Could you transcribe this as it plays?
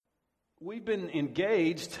We've been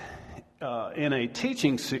engaged in a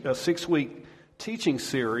 6-week teaching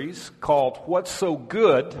series called What's So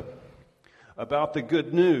Good About the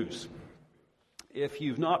Good News. If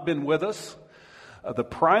you've not been with us, the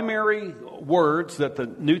primary words that the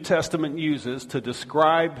New Testament uses to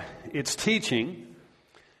describe its teaching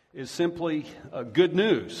is simply good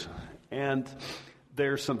news. And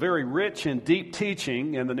there's some very rich and deep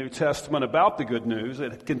teaching in the New Testament about the good news.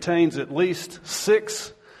 It contains at least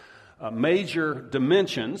 6 major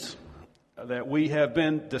dimensions that we have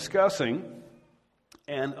been discussing.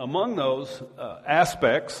 And among those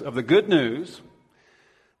aspects of the good news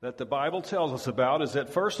that the Bible tells us about is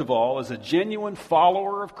that, first of all, as a genuine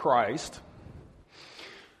follower of Christ,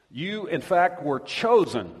 you, in fact, were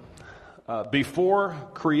chosen before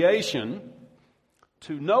creation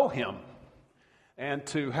to know Him and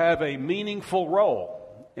to have a meaningful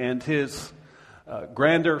role in His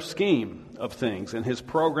grander scheme of things and His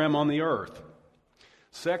program on the earth.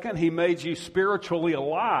 Second, He made you spiritually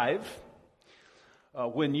alive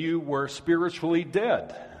when you were spiritually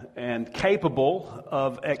dead and capable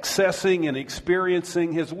of accessing and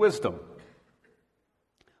experiencing His wisdom.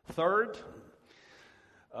 Third,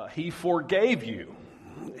 He forgave you.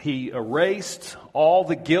 He erased all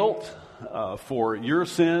the guilt for your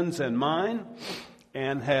sins and mine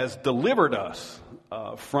and has delivered us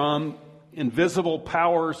from invisible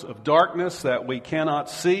powers of darkness that we cannot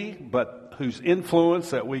see, but whose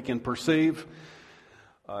influence that we can perceive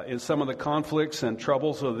in some of the conflicts and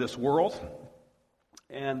troubles of this world.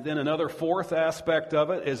 And then another fourth aspect of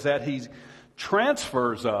it is that He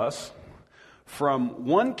transfers us from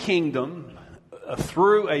one kingdom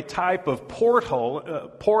through a type of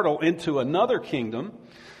portal into another kingdom,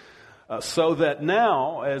 so that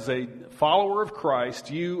now, as a follower of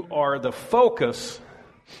Christ, you are the focus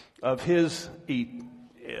of His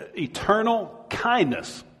eternal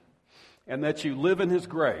kindness, and that you live in His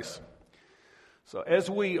grace. So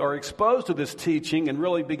as we are exposed to this teaching and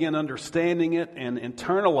really begin understanding it and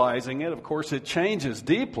internalizing it, of course, it changes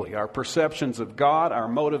deeply our perceptions of God, our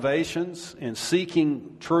motivations in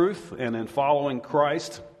seeking truth and in following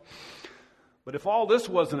Christ. But if all this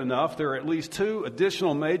wasn't enough, there are at least 2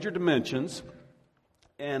 additional major dimensions,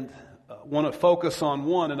 and I want to focus on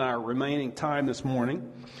one in our remaining time this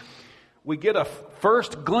morning. We get a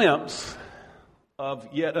first glimpse of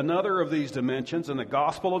yet another of these dimensions in the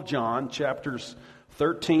Gospel of John, chapters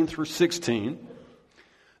 13 through 16.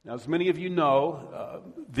 Now, as many of you know,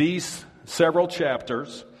 these several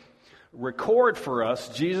chapters record for us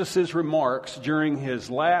Jesus' remarks during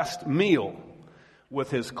His last meal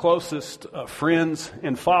with His closest friends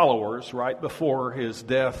and followers right before His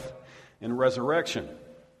death and resurrection.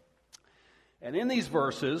 And in these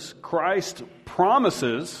verses, Christ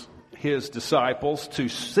promises His disciples to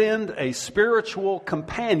send a spiritual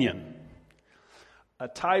companion, a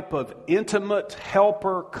type of intimate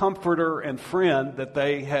helper, comforter, and friend that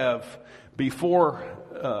they have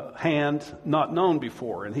beforehand not known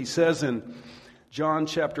before. And He says in John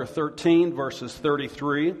chapter 13, verses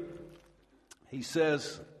 33, He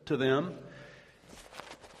says to them,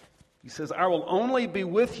 He says, "I will only be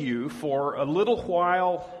with you for a little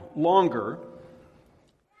while longer.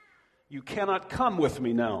 You cannot come with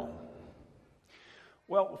me now."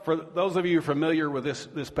 Well, for those of you familiar with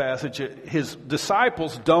this passage, His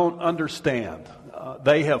disciples don't understand.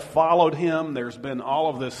 They have followed Him. There's been all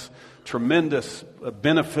of this tremendous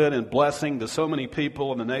benefit and blessing to so many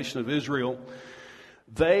people in the nation of Israel.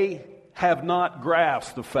 They have not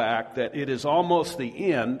grasped the fact that it is almost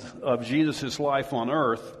the end of Jesus' life on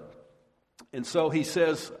earth. And so He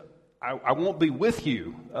says, I won't be with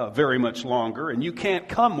you very much longer, and you can't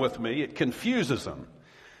come with me. It confuses them.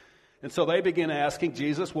 And so they begin asking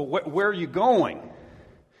Jesus, well, where are you going?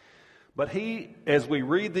 But He, as we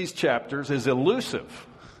read these chapters, is elusive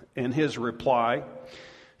in His reply.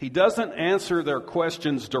 He doesn't answer their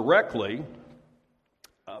questions directly,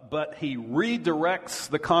 but He redirects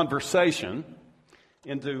the conversation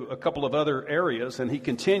into a couple of other areas. And He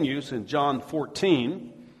continues in John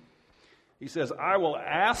 14. He says, "I will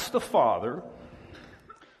ask the Father,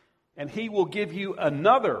 and He will give you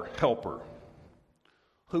another helper,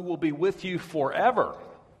 who will be with you forever.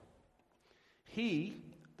 He,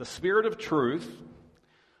 the Spirit of truth,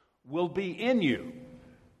 will be in you."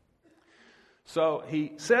 So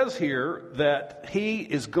He says here that He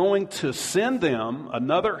is going to send them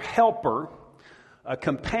another helper, a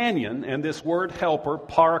companion, and this word helper,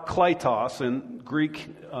 parakletos, in Greek,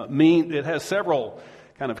 it has several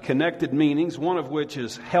kind of connected meanings, one of which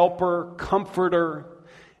is helper, comforter,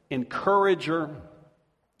 encourager.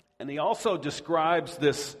 And He also describes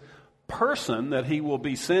this person that He will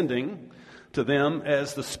be sending to them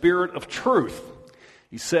as the Spirit of truth.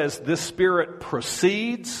 He says this Spirit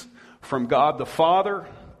proceeds from God the Father,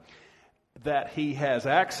 that He has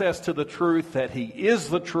access to the truth, that He is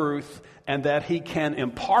the truth, and that He can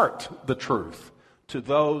impart the truth to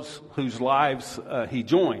those whose lives He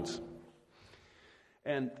joins.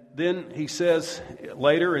 And then he says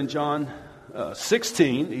later in John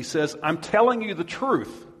 16, he says, I'm telling you the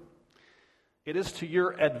truth. It is to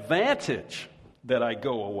your advantage that I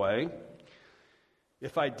go away.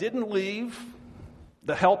 If I didn't leave,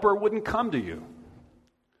 the Helper wouldn't come to you.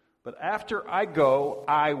 But after I go,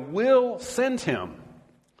 I will send Him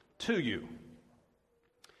to you.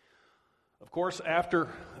 Of course, after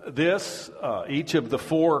this, each of the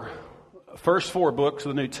first four books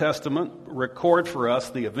of the New Testament record for us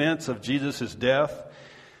the events of Jesus' death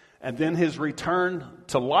and then His return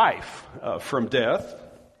to life from death.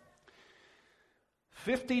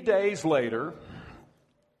 50 days later,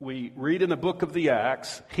 we read in the book of the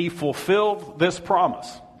Acts, He fulfilled this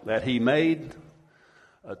promise that He made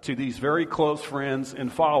to these very close friends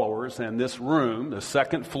and followers, and this room, the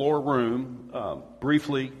second floor room,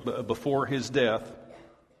 briefly before His death.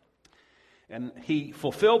 And He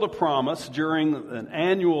fulfilled a promise during an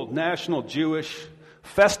annual national Jewish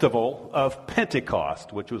festival of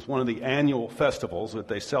Pentecost, which was one of the annual festivals that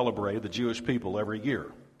they celebrated, the Jewish people, every year.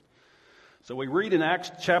 So we read in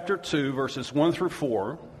Acts chapter 2, verses 1 through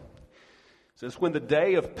 4, it says, when the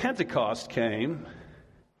day of Pentecost came,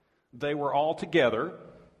 they were all together.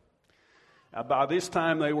 By this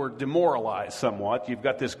time, they were demoralized somewhat. You've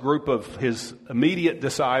got this group of His immediate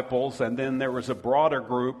disciples, and then there was a broader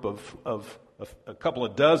group of a couple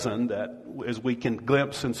of dozen that, as we can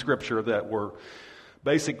glimpse in Scripture, that were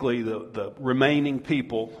basically the remaining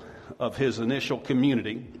people of His initial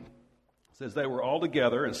community. It says they were all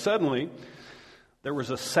together, and suddenly there was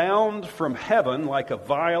a sound from heaven like a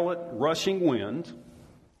violent rushing wind,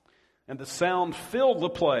 and the sound filled the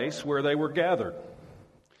place where they were gathered.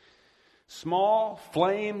 Small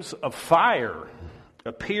flames of fire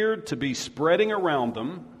appeared to be spreading around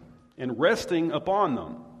them and resting upon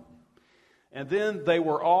them. And then they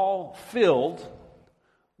were all filled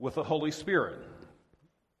with the Holy Spirit.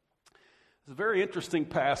 It's a very interesting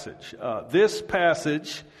passage. This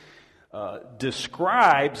passage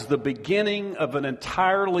describes the beginning of an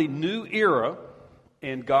entirely new era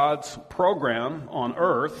in God's program on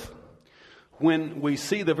earth, when we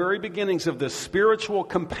see the very beginnings of this spiritual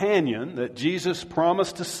companion that Jesus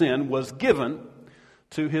promised to send was given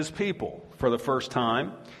to His people for the first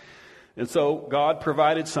time. And so God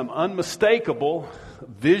provided some unmistakable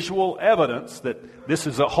visual evidence that this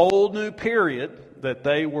is a whole new period that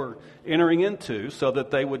they were entering into, so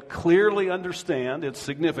that they would clearly understand its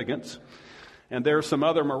significance. And there are some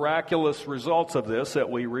other miraculous results of this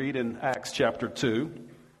that we read in Acts chapter 2.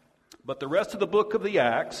 But the rest of the book of the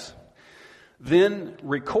Acts then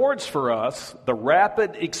records for us the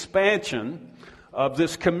rapid expansion of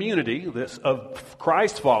this community, of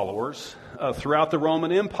Christ followers throughout the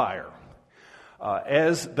Roman Empire.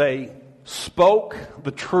 As they spoke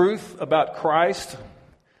the truth about Christ,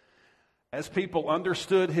 as people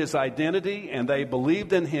understood His identity and they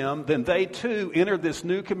believed in Him, then they too entered this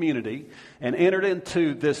new community and entered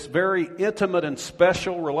into this very intimate and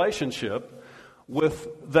special relationship with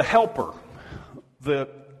the Helper, the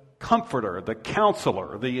Comforter, the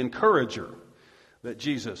Counselor, the Encourager that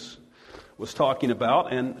Jesus was talking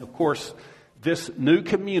about. And of course, this new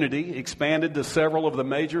community expanded to several of the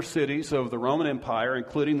major cities of the Roman Empire,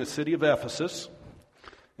 including the city of Ephesus.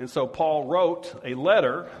 And so Paul wrote a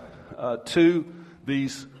letter to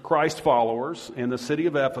these Christ followers in the city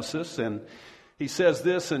of Ephesus, and he says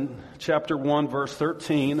this in chapter 1, verse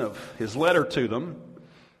 13 of his letter to them.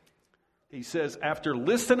 He says, after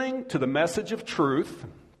listening to the message of truth,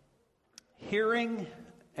 hearing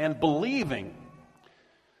and believing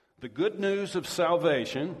the good news of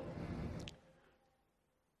salvation,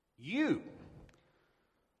 you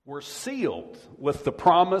were sealed with the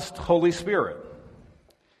promised Holy Spirit.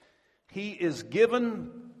 He is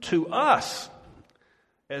given to us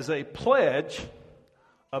as a pledge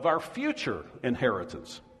of our future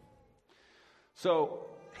inheritance. So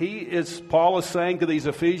Paul is saying to these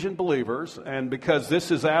Ephesian believers, and because this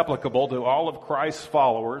is applicable to all of Christ's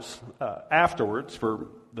followers afterwards for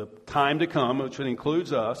the time to come, which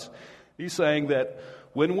includes us, he's saying that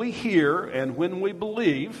when we hear and when we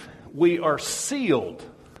believe, we are sealed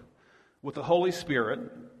with the Holy Spirit.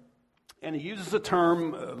 And he uses a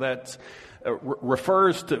term that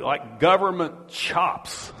refers to like government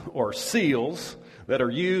chops or seals that are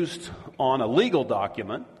used on a legal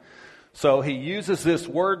document. So he uses this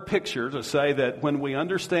word picture to say that when we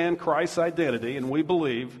understand Christ's identity and we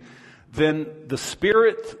believe, then the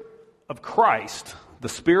Spirit of Christ, the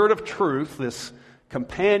Spirit of truth, this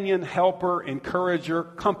companion, helper, encourager,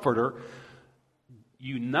 comforter,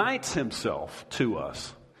 unites himself to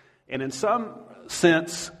us and in some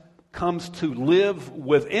sense comes to live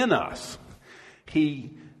within us.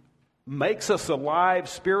 He makes us alive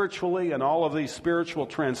spiritually, and all of these spiritual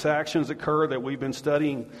transactions occur that we've been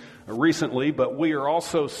studying recently, but we are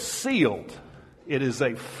also sealed. It is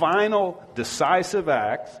a final, decisive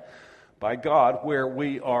act by God where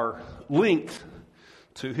we are linked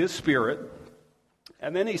to His Spirit.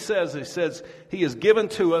 And then he says He is given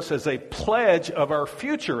to us as a pledge of our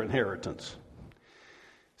future inheritance.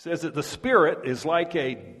 He says that the Spirit is like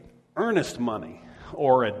a earnest money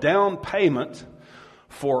or a down payment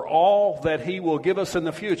for all that He will give us in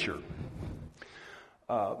the future.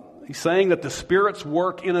 He's saying that the Spirit's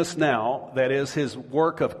work in us now, that is His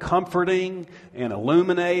work of comforting and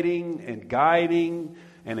illuminating and guiding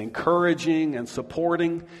and encouraging and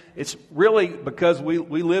supporting, it's really because we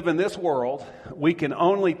live in this world, we can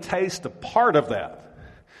only taste a part of that.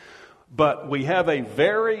 But we have a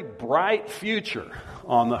very bright future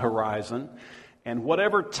on the horizon, and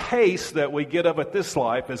whatever taste that we get of it this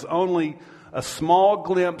life is only a small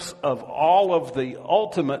glimpse of all of the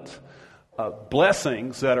ultimate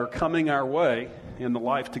blessings that are coming our way in the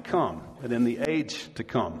life to come and in the age to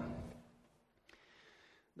come.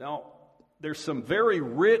 Now, there's some very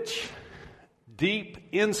rich, deep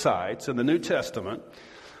insights in the New Testament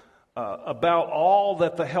about all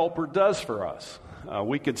that the Helper does for us.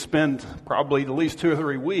 We could spend probably at least 2 or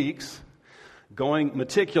 3 weeks going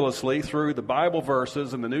meticulously through the Bible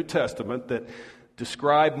verses in the New Testament that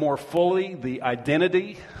describe more fully the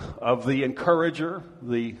identity of the encourager,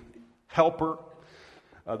 the helper,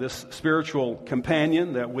 this spiritual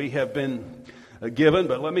companion that we have been given.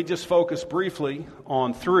 But let me just focus briefly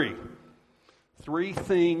on three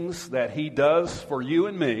things that He does for you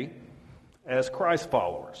and me as Christ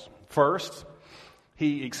followers. First,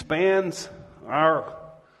 He expands our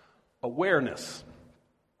awareness.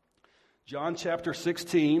 John chapter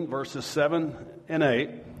 16, verses 7 and 8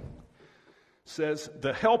 says,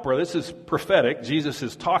 the helper, this is prophetic. Jesus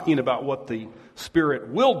is talking about what the Spirit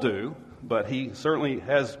will do, but He certainly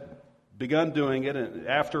has begun doing it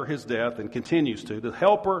after His death and continues to. The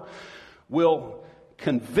helper will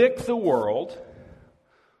convict the world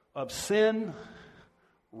of sin,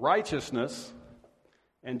 righteousness,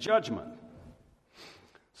 and judgment.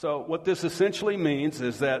 So what this essentially means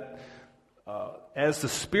is that as the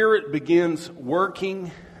Spirit begins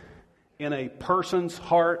working in a person's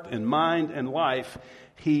heart and mind and life,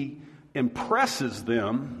 He impresses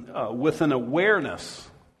them with an awareness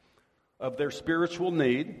of their spiritual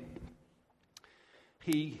need.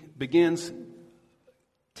 He begins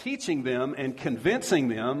teaching them and convincing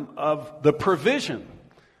them of the provision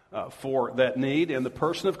for that need in the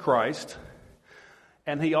person of Christ.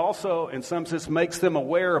 And He also, in some sense, makes them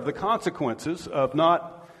aware of the consequences of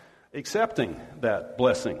not accepting that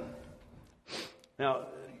blessing. Now,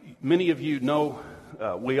 many of you know,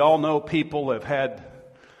 we all know people have had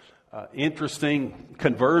interesting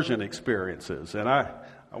conversion experiences. And I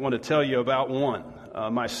want to tell you about one.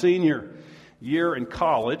 My senior year in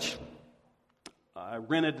college, I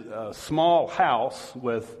rented a small house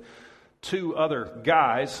with 2 other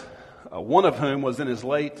guys, one of whom was in his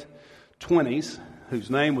late 20s, whose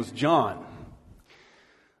name was John.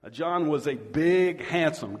 John was a big,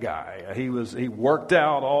 handsome guy. He worked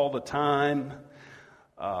out all the time.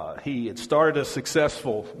 He had started a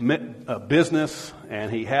successful business,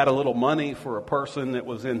 and he had a little money for a person that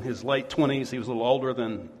was in his late 20s. He was a little older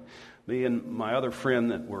than me and my other friend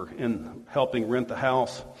that were in helping rent the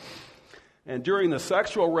house. And during the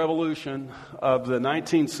sexual revolution of the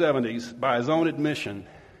 1970s, by his own admission,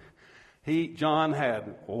 John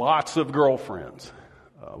had lots of girlfriends.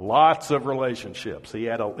 Lots of relationships. He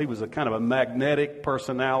was a kind of a magnetic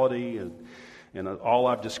personality, and all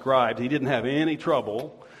I've described. He didn't have any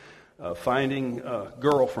trouble finding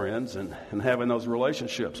girlfriends and having those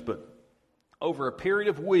relationships. But over a period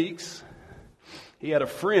of weeks, he had a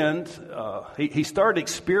friend. He started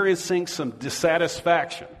experiencing some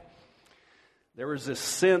dissatisfaction. There was this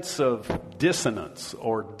sense of dissonance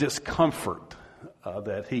or discomfort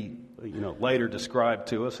that he later described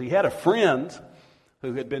to us. He had a friend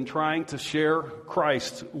who had been trying to share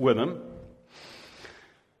Christ with him.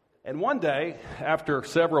 And one day, after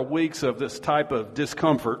several weeks of this type of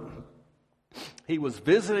discomfort, he was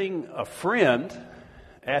visiting a friend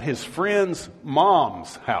at his friend's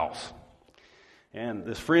mom's house. And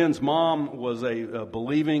this friend's mom was a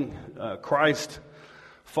believing Christ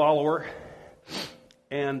follower.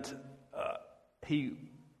 And he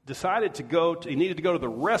decided he needed to go to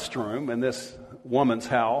the restroom in this woman's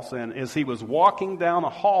house, and as he was walking down a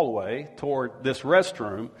hallway toward this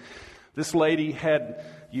restroom, this lady had,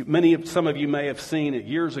 some of you may have seen it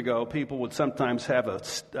years ago, people would sometimes have a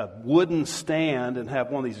wooden stand and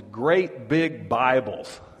have one of these great big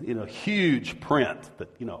Bibles, huge print that,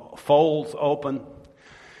 folds open.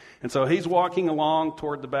 And so he's walking along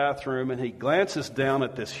toward the bathroom, and he glances down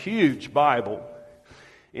at this huge Bible,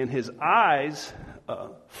 and his eyes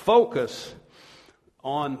focus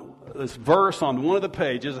on this verse on one of the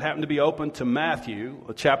pages. It happened to be open to Matthew,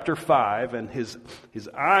 chapter 5, and his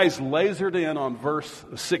eyes lasered in on verse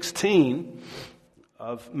 16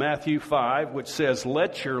 of Matthew 5, which says,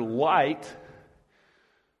 "Let your light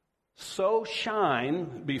so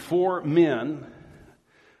shine before men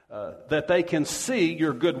that they can see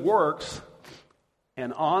your good works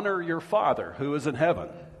and honor your Father who is in heaven."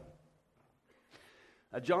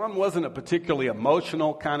 Now, John wasn't a particularly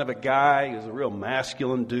emotional kind of a guy. He was a real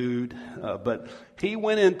masculine dude. But he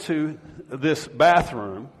went into this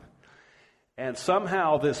bathroom, and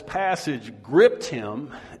somehow this passage gripped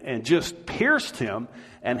him and just pierced him,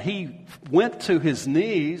 and he went to his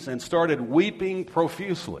knees and started weeping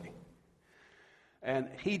profusely. And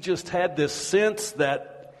he just had this sense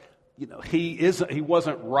that he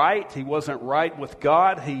wasn't right. He wasn't right with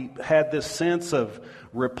God. He had this sense of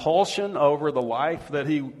repulsion over the life that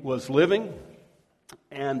he was living.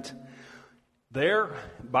 And there,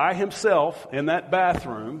 by himself, in that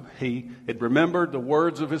bathroom, he had remembered the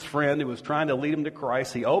words of his friend who was trying to lead him to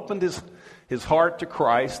Christ. He opened his heart to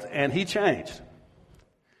Christ, and he changed.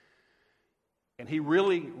 And he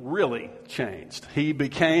really, really changed. He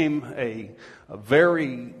became a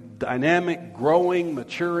very dynamic, growing,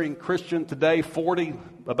 maturing Christian. Today,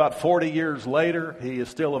 about 40 years later, he is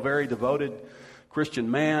still a very devoted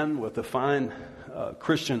Christian man with a fine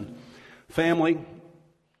Christian family.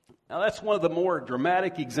 Now, that's one of the more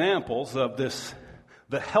dramatic examples of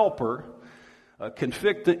the helper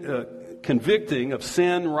convicting of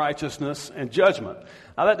sin, righteousness, and judgment.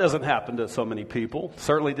 Now, that doesn't happen to so many people.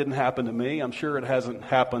 Certainly didn't happen to me. I'm sure it hasn't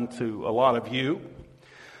happened to a lot of you.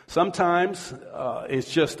 Sometimes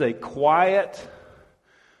it's just a quiet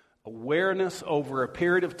awareness over a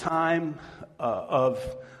period of time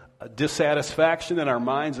of dissatisfaction in our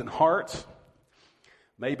minds and hearts.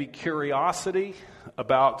 Maybe curiosity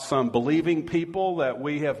about some believing people that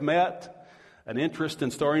we have met, an interest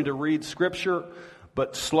in starting to read Scripture,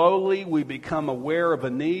 but slowly we become aware of a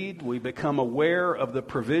need. We become aware of the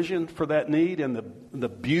provision for that need and the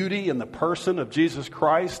beauty and the person of Jesus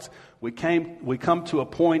Christ. We come to a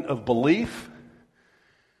point of belief,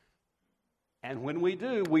 and when we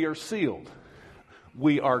do, we are sealed.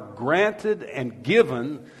 We are granted and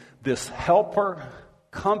given this helper,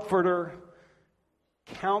 comforter,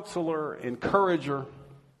 counselor, encourager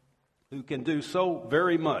who can do so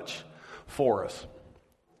very much for us.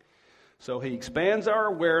 So he expands our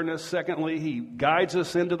awareness. Secondly, he guides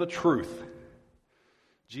us into the truth.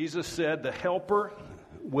 Jesus said, "The helper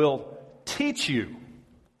will teach you.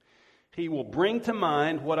 He will bring to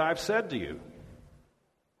mind what I've said to you.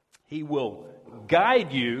 He will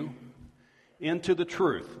guide you into the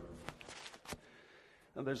truth."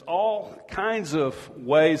 Now, there's all kinds of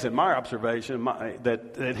ways, in my observation,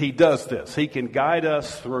 that he does this. He can guide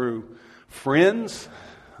us through friends,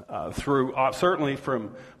 certainly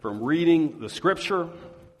from reading the Scripture,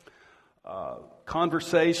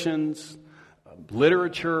 conversations,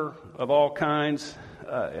 literature of all kinds.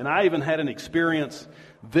 And I even had an experience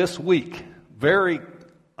this week, very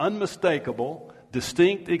unmistakable,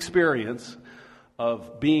 distinct experience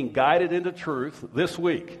of being guided into truth this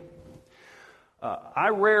week. I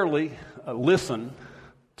rarely listen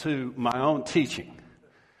to my own teaching.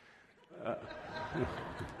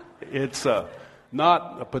 It's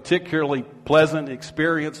not a particularly pleasant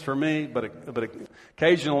experience for me, but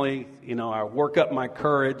occasionally, I work up my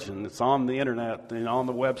courage, and it's on the internet and on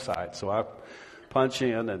the website, so I punch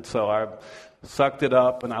in, and so I sucked it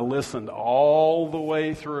up, and I listened all the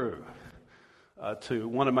way through to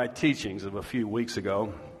one of my teachings of a few weeks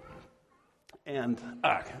ago, and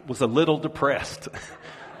I was a little depressed.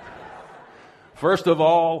 First of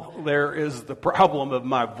all, there is the problem of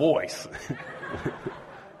my voice.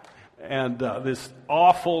 And this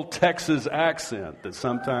awful Texas accent that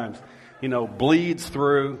sometimes, bleeds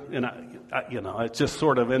through, and it's just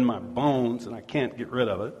sort of in my bones, and I can't get rid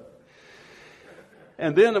of it.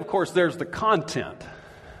 And then, of course, there's the content.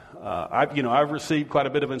 I've received quite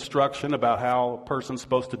a bit of instruction about how a person's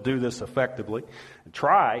supposed to do this effectively, and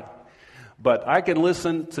try. But I can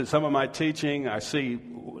listen to some of my teaching. I see,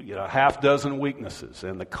 a half dozen weaknesses,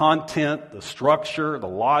 and the content, the structure, the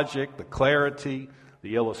logic, the clarity,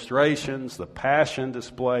 the illustrations, the passion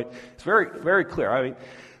displayed. It's very, very clear. I mean,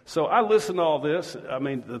 so I listened to all this,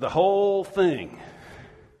 the whole thing,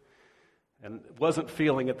 and wasn't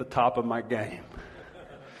feeling at the top of my game.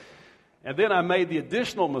 And then I made the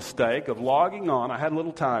additional mistake of logging on. I had a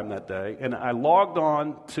little time that day, and I logged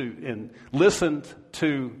on and listened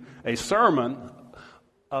to a sermon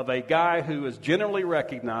of a guy who is generally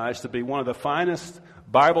recognized to be one of the finest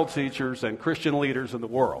Bible teachers and Christian leaders in the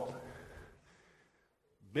world.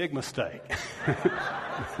 Big mistake.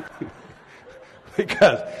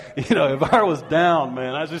 Because, if I was down,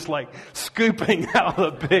 man, I was just like scooping out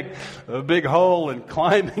a big hole and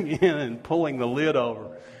climbing in and pulling the lid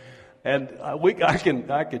over. And I can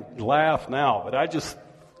laugh now, but I just,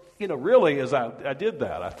 really as I did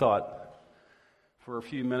that, I thought for a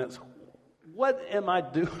few minutes, what am I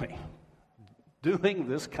doing? Doing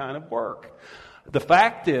this kind of work. The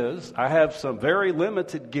fact is, I have some very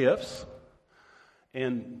limited gifts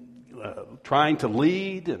in trying to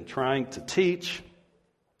lead and trying to teach.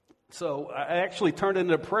 So I actually turned it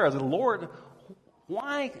into prayer. I said, Lord,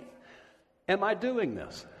 why am I doing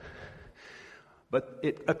this? But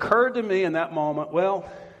it occurred to me in that moment,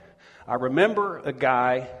 I remember a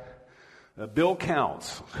guy, Bill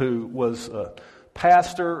Counts, who was a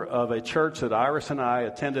pastor of a church that Iris and I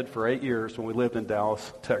attended for 8 years when we lived in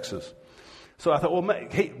Dallas, Texas. So I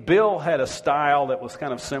thought, Bill had a style that was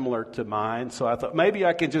kind of similar to mine. So I thought maybe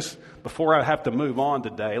I can just, before I have to move on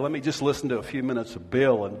today, let me just listen to a few minutes of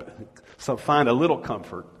Bill and find a little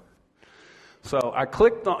comfort. So I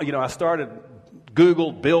clicked on, I started,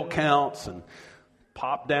 Googled Bill Counts and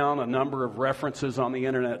popped down a number of references on the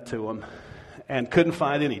internet to him and couldn't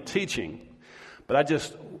find any teaching. But I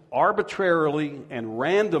just arbitrarily and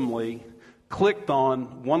randomly clicked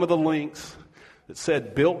on one of the links that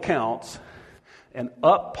said Bill Counts, and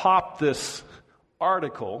up popped this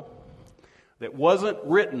article that wasn't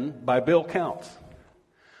written by Bill Counts.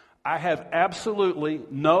 I have absolutely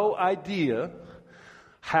no idea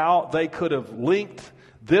how they could have linked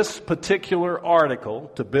this particular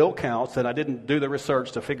article to Bill Counts, and I didn't do the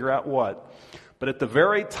research to figure out what. But at the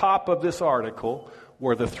very top of this article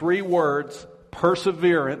were the 3 words,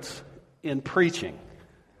 perseverance in preaching.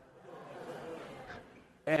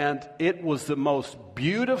 And it was the most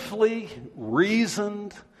beautifully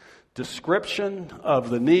reasoned description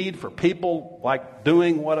of the need for people like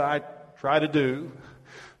doing what I try to do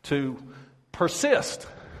to persist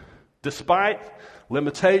despite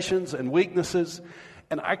limitations and weaknesses.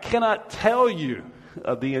 And I cannot tell you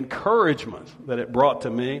the encouragement that it brought to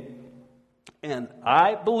me. And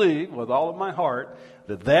I believe with all of my heart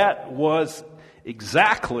that was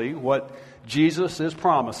exactly what Jesus is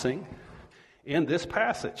promising in this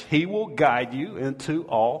passage. He will guide you into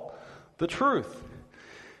all the truth.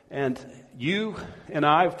 And you and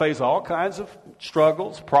I face all kinds of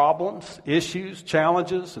struggles, problems, issues,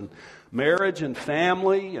 challenges, and marriage and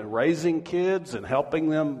family and raising kids and helping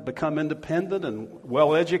them become independent and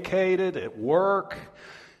well-educated at work,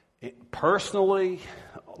 personally,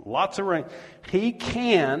 lots of rain. He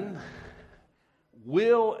can,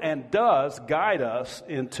 will, and does guide us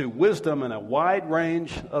into wisdom in a wide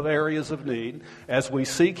range of areas of need as we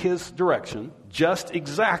seek His direction, just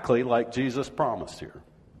exactly like Jesus promised here.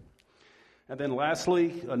 And then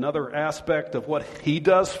lastly, another aspect of what He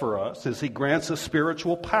does for us is He grants us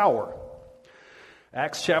spiritual power.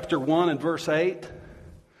 Acts chapter 1 and verse 8,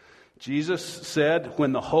 Jesus said,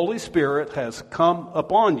 when the Holy Spirit has come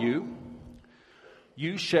upon you,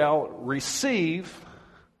 you shall receive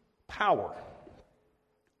power.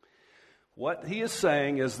 What He is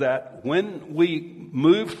saying is that when we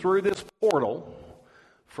move through this portal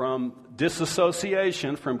from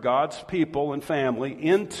disassociation from God's people and family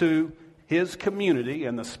into His community,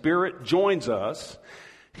 and the Spirit joins us,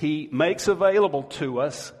 He makes available to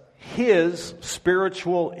us His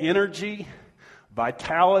spiritual energy,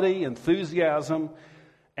 vitality, enthusiasm,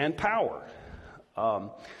 and power.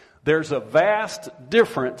 There's a vast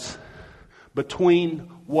difference between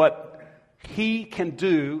what He can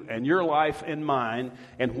do in your life and mine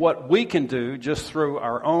and what we can do just through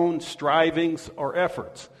our own strivings or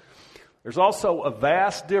efforts. There's also a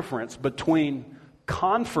vast difference between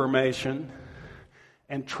confirmation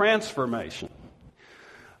and transformation.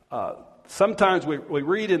 Sometimes we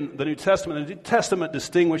read in the New Testament, the New Testament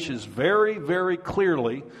distinguishes very, very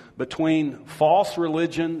clearly between false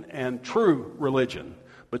religion and true religion,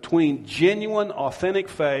 between genuine, authentic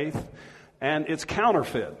faith and its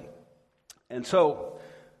counterfeit. And so,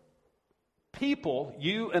 people,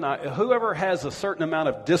 you and I, whoever has a certain amount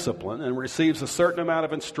of discipline and receives a certain amount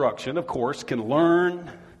of instruction, of course, can learn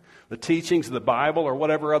the teachings of the Bible or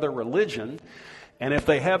whatever other religion, And if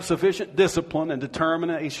they have sufficient discipline and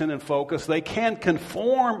determination and focus, they can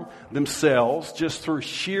conform themselves just through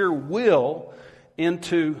sheer will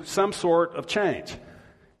into some sort of change.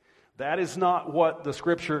 That is not what the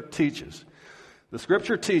Scripture teaches. The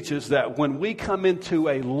Scripture teaches that when we come into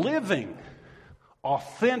a living,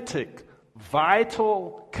 authentic,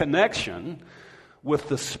 vital connection with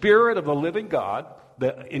the Spirit of the living God,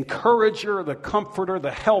 the encourager, the comforter,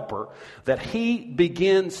 the helper, that He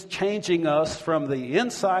begins changing us from the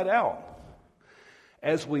inside out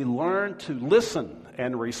as we learn to listen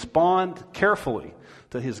and respond carefully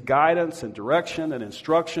to His guidance and direction and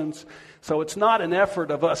instructions. So it's not an effort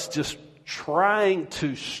of us just trying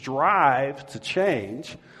to strive to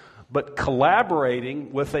change, but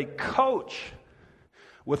collaborating with a coach,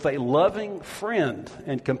 with a loving friend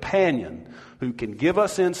and companion who can give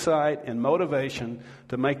us insight and motivation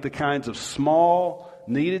to make the kinds of small,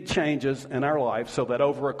 needed changes in our life so that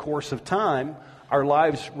over a course of time, our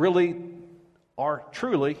lives really are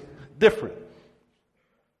truly different.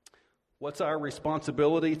 What's our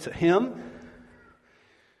responsibility to Him?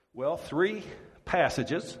 Well, 3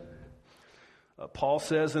 passages. Paul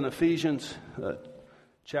says in Ephesians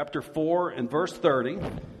chapter 4 and verse 30,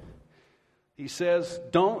 he says,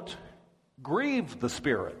 don't grieve the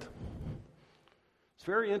Spirit. It's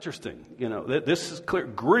very interesting. This is clear.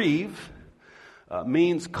 Grieve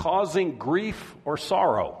means causing grief or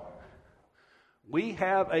sorrow. We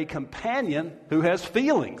have a companion who has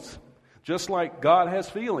feelings, just like God has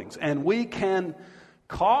feelings. And we can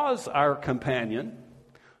cause our companion,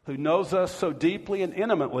 who knows us so deeply and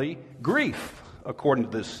intimately, grief, according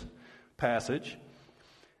to this passage.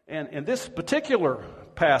 And in this particular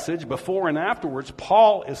passage, before and afterwards,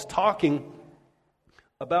 Paul is talking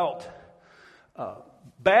about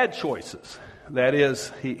bad choices. That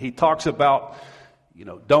is, he talks about,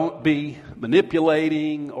 don't be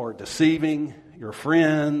manipulating or deceiving your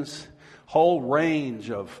friends, whole range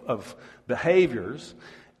of behaviors.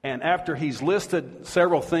 And after he's listed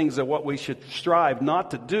several things of what we should strive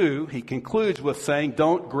not to do, he concludes with saying,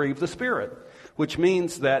 don't grieve the Spirit, which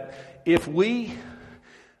means that if we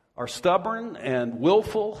are stubborn and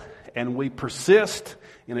willful and we persist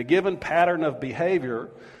in a given pattern of behavior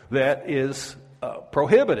that is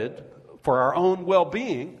prohibited for our own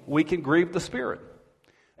well-being, we can grieve the Spirit.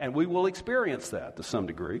 And we will experience that to some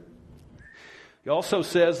degree. He also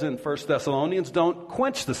says in 1 Thessalonians, don't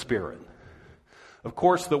quench the Spirit. Of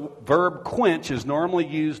course, the verb quench is normally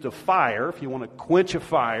used of fire. If you want to quench a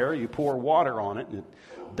fire, you pour water on it and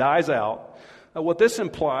it dies out. What this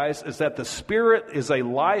implies is that the Spirit is a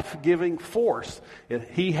life-giving force.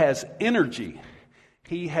 He has energy.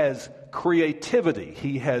 He has creativity.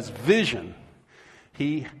 He has vision.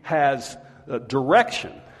 He has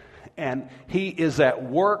direction. And He is at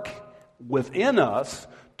work within us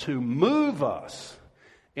to move us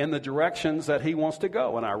in the directions that He wants to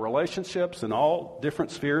go in our relationships and all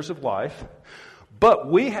different spheres of life. But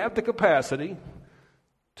we have the capacity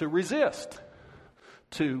to resist,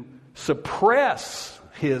 to suppress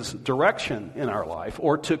His direction in our life,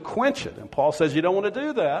 or to quench it. And Paul says you don't want to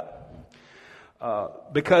do that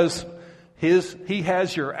because He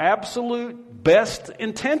has your absolute best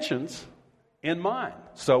intentions in mind.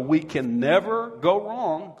 So we can never go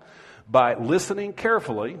wrong by listening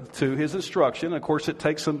carefully to His instruction. Of course, it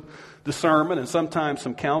takes some discernment and sometimes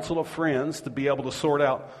some counsel of friends to be able to sort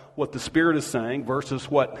out what the Spirit is saying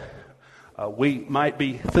versus what we might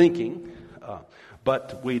be thinking.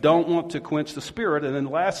 But we don't want to quench the Spirit. And then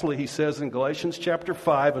lastly, he says in Galatians chapter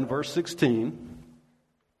 5 and verse 16,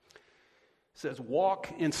 says,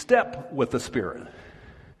 walk in step with the Spirit.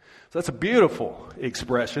 So that's a beautiful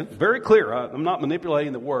expression. Very clear. I'm not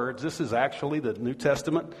manipulating the words. This is actually the New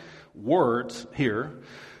Testament words here.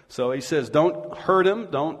 So he says, don't hurt him.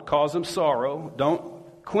 Don't cause him sorrow.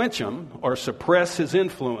 Don't quench him or suppress his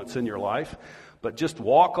influence in your life. But just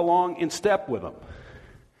walk along in step with him.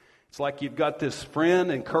 It's like you've got this friend,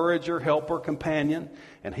 encourager, helper, companion,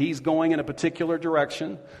 and he's going in a particular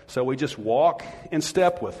direction. So we just walk in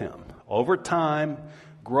step with him. Over time,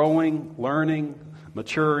 growing, learning,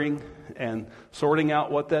 maturing, and sorting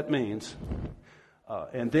out what that means.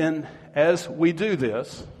 And then as we do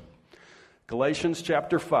this, Galatians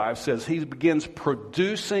chapter 5 says He begins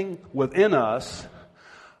producing within us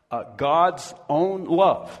God's own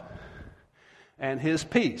love and His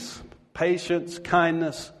peace, patience,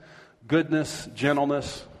 kindness, goodness,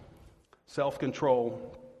 gentleness,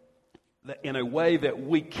 self-control, in a way that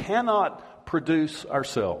we cannot produce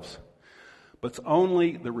ourselves. But it's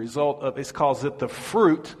only the result of, it calls it the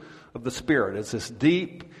fruit of the Spirit. It's this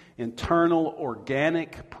deep, internal,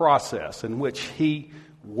 organic process in which He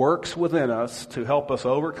works within us to help us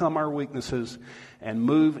overcome our weaknesses and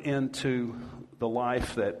move into the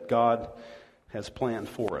life that God has planned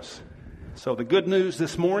for us. So the good news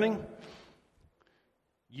this morning,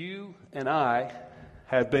 you and I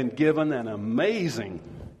have been given an amazing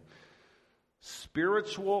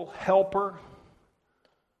spiritual helper,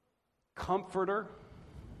 comforter,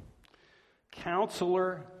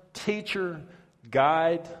 counselor, teacher,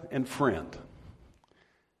 guide, and friend.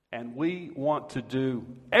 And we want to do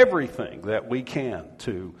everything that we can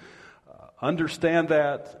to understand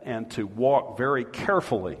that and to walk very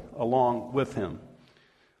carefully along with him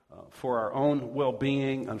for our own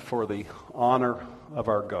well-being and for the honor of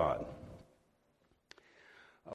our God.